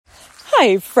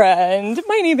Hi, friend.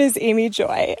 My name is Amy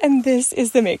Joy, and this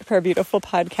is the Make Prayer Beautiful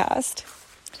podcast.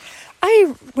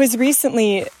 I was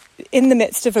recently in the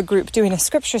midst of a group doing a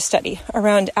scripture study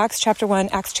around Acts chapter 1,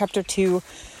 Acts chapter 2,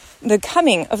 the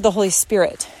coming of the Holy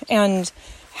Spirit, and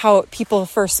how people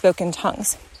first spoke in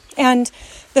tongues. And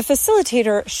the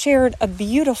facilitator shared a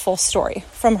beautiful story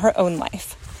from her own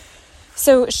life.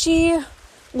 So she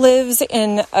lives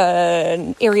in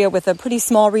an area with a pretty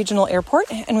small regional airport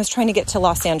and was trying to get to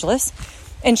Los Angeles.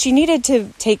 And she needed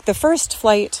to take the first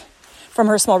flight from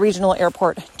her small regional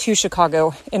airport to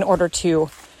Chicago in order to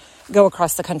go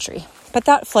across the country. But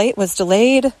that flight was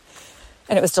delayed,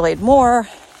 and it was delayed more,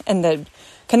 and the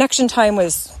connection time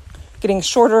was getting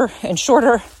shorter and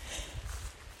shorter.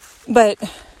 But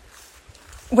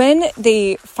when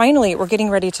they finally were getting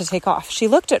ready to take off, she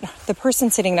looked at the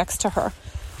person sitting next to her,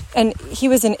 and he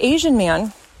was an Asian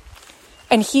man,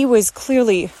 and he was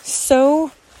clearly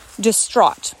so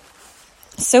distraught,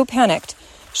 so panicked.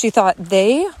 She thought,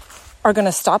 they are going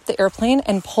to stop the airplane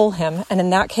and pull him, and in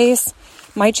that case,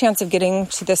 my chance of getting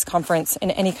to this conference in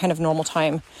any kind of normal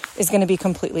time is going to be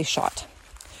completely shot.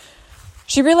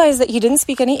 She realized that he didn't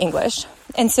speak any English,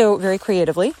 and so very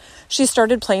creatively, she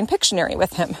started playing Pictionary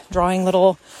with him, drawing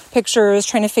little pictures,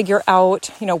 trying to figure out,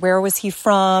 where was he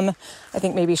from? I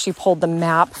think maybe she pulled the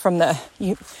map from the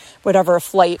whatever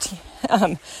flight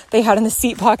they had in the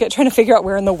seat pocket, trying to figure out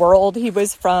where in the world he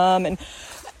was from. And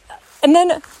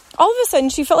then all of a sudden,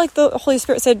 she felt like the Holy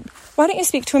Spirit said, why don't you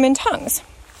speak to him in tongues?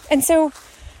 And so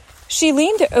she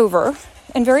leaned over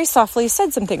and very softly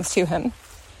said some things to him.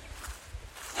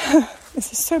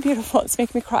 This is so beautiful. It's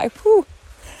making me cry. Whew.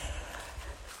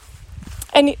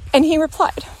 And he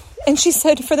replied. And she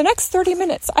said, for the next 30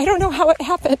 minutes, I don't know how it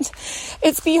happened.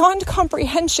 It's beyond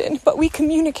comprehension, but we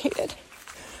communicated.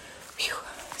 Whew.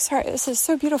 Sorry, this is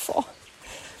so beautiful.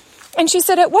 And she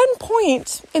said, at one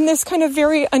point, in this kind of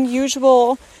very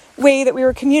unusual way that we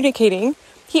were communicating,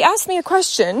 he asked me a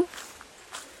question.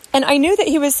 And I knew that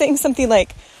he was saying something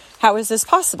like, how is this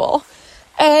possible?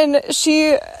 And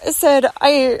she said,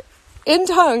 in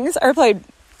tongues, I replied,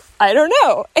 I don't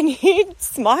know. And he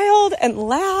smiled and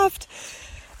laughed.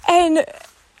 And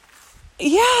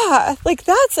yeah,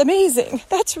 that's amazing.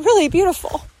 That's really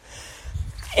beautiful.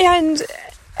 And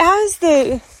as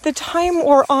the time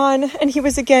wore on, and he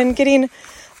was again getting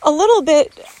a little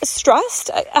bit stressed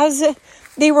as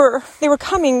they were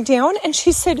coming down, and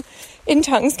she said in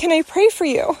tongues, can I pray for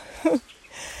you?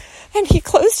 And he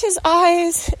closed his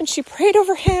eyes, and she prayed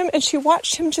over him, and she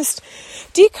watched him just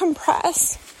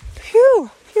decompress.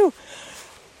 Phew, phew.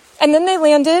 And then they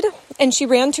landed, and she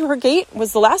ran to her gate,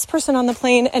 was the last person on the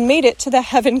plane, and made it to the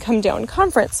Heaven Come Down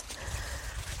conference.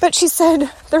 But she said,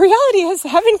 the reality is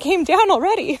heaven came down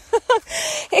already.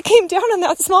 It came down on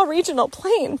that small regional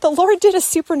plane. The Lord did a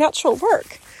supernatural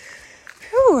work.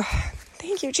 Whew.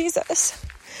 Thank you, Jesus.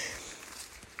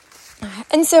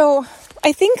 And so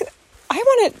I think I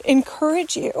want to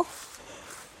encourage you,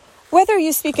 whether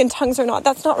you speak in tongues or not,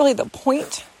 that's not really the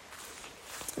point.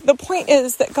 The point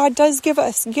is that God does give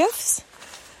us gifts,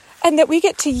 and that we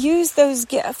get to use those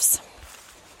gifts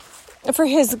for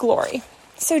His glory.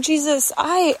 So Jesus,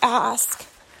 I ask,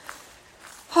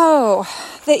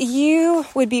 that you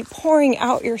would be pouring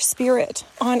out your Spirit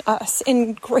on us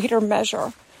in greater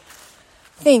measure.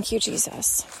 Thank you,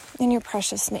 Jesus. In your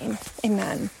precious name,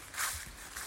 amen.